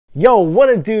Yo, what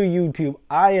it do, YouTube?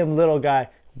 I am Little Guy.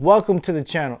 Welcome to the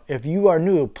channel. If you are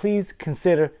new, please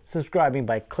consider subscribing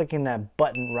by clicking that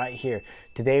button right here.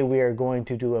 Today we are going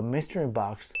to do a mystery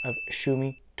box of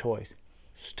Shumi toys.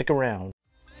 Stick around.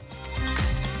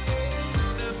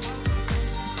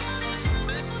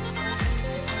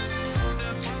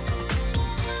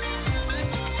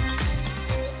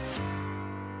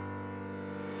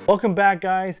 Welcome back,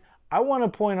 guys. I want to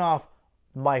point off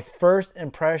my first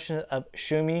impression of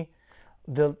Shumi.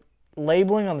 The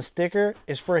labeling on the sticker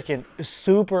is freaking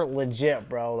super legit,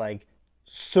 bro. Like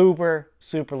super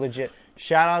legit.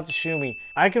 Shout out to Shumi.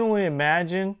 I can only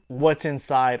imagine what's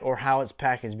inside or how it's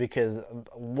packaged, because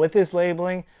with this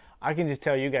labeling, I can just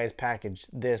tell you guys packaged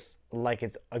this like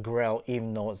it's a grail,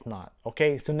 even though it's not.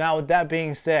 Okay, so now with that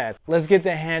being said, let's get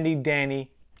the handy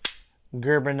dandy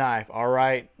Gerber knife. All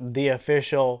right, the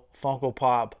official Funko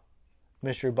Pop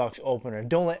mystery box opener.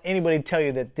 Don't let anybody tell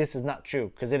you that this is not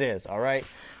true, because it is. All right,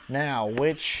 now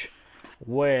which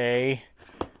way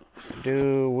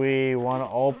do we want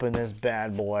to open this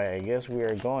bad boy? I guess we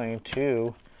are going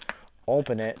to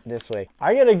open it this way.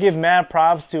 I gotta give mad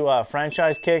props to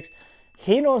Franchise Kicks.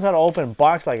 He knows how to open a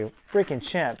box like a freaking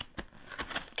champ.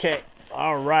 Okay,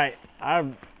 all right.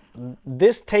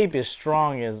 This tape is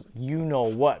strong as you know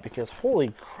what, because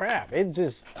holy crap, it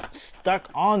just stuck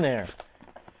on there.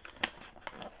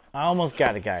 I almost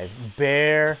got it, guys.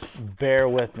 Bear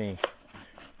with me.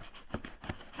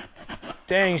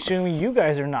 Dang, Shumi, you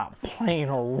guys are not playing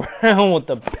around with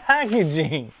the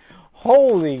packaging.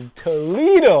 Holy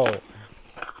Toledo.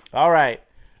 All right,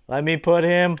 let me put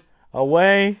him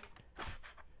away.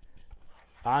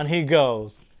 On he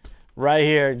goes. Right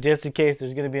here, just in case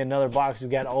there's going to be another box we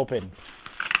got to open.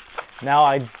 Now,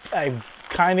 I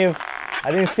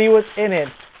didn't see what's in it.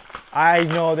 I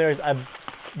know this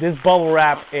bubble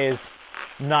wrap is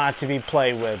not to be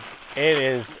played with. It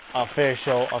is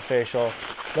official.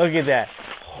 Look at that.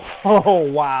 Oh,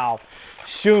 wow.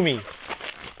 Shumi.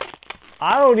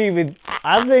 I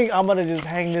think I'm going to just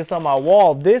hang this on my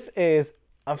wall. This is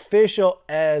official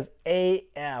as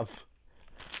AF.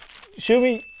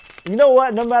 Shumi, you know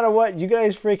what? No matter what, you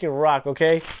guys freaking rock,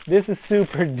 okay? This is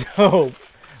super dope.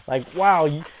 Like, wow.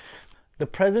 The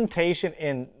presentation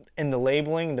in the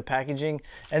labeling, the packaging,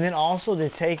 and then also to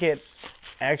take it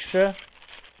extra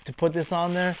to put this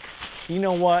on there. You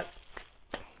know what?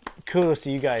 Kudos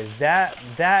to you guys. That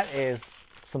is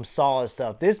some solid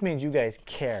stuff. This means you guys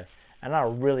care, and I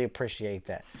really appreciate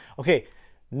that. Okay,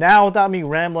 now without me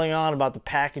rambling on about the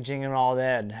packaging and all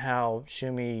that and how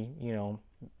Shumi, you know,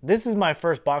 this is my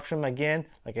first box from them again,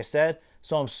 like I said,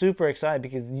 so I'm super excited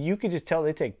because you can just tell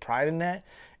they take pride in that.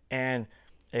 And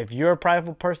if you're a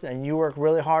prideful person and you work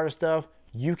really hard at stuff,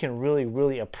 you can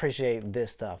really appreciate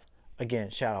this stuff. Again,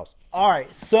 shout outs. All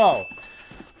right, so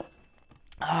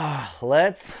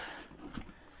let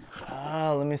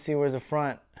me see, where's the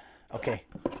front? Okay,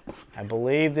 I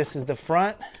believe this is the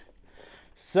front.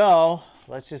 So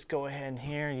let's just go ahead and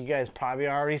here. You guys probably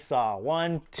already saw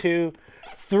 1, 2,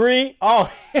 3.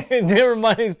 Oh, never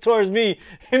mind, it's towards me.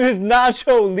 It is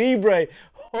Nacho Libre.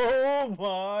 Oh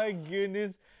my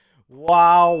goodness.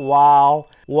 Wow.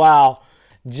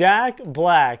 Jack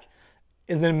Black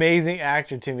is an amazing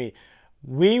actor to me.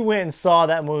 We went and saw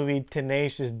that movie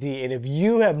Tenacious D, and if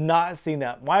you have not seen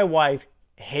that, my wife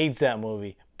hates that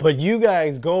movie, but you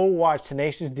guys go watch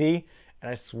Tenacious D,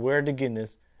 and I swear to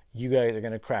goodness, you guys are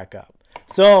gonna crack up.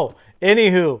 So,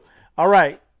 anywho, all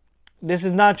right, this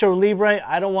is Nacho Libre.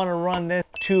 I don't want to run this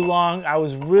too long. I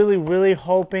was really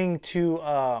hoping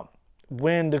to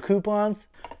win the coupons,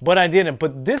 but I didn't.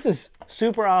 But this is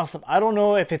super awesome. I don't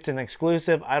know if it's an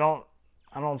exclusive. I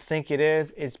don't think it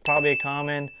is. It's probably a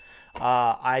common.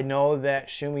 I know that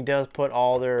Shumi does put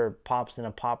all their pops in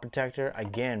a pop protector.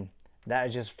 Again, that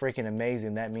is just freaking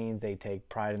amazing. That means they take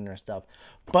pride in their stuff.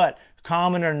 But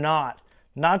common or not,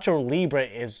 Nacho Libre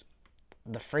is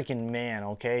the freaking man,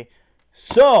 okay?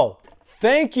 So,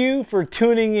 thank you for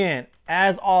tuning in.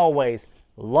 As always,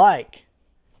 like,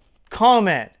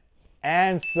 comment,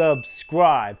 and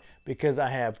subscribe, because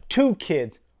I have 2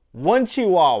 kids, 1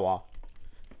 Chihuahua,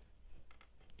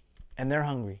 and they're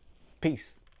hungry.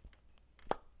 Peace.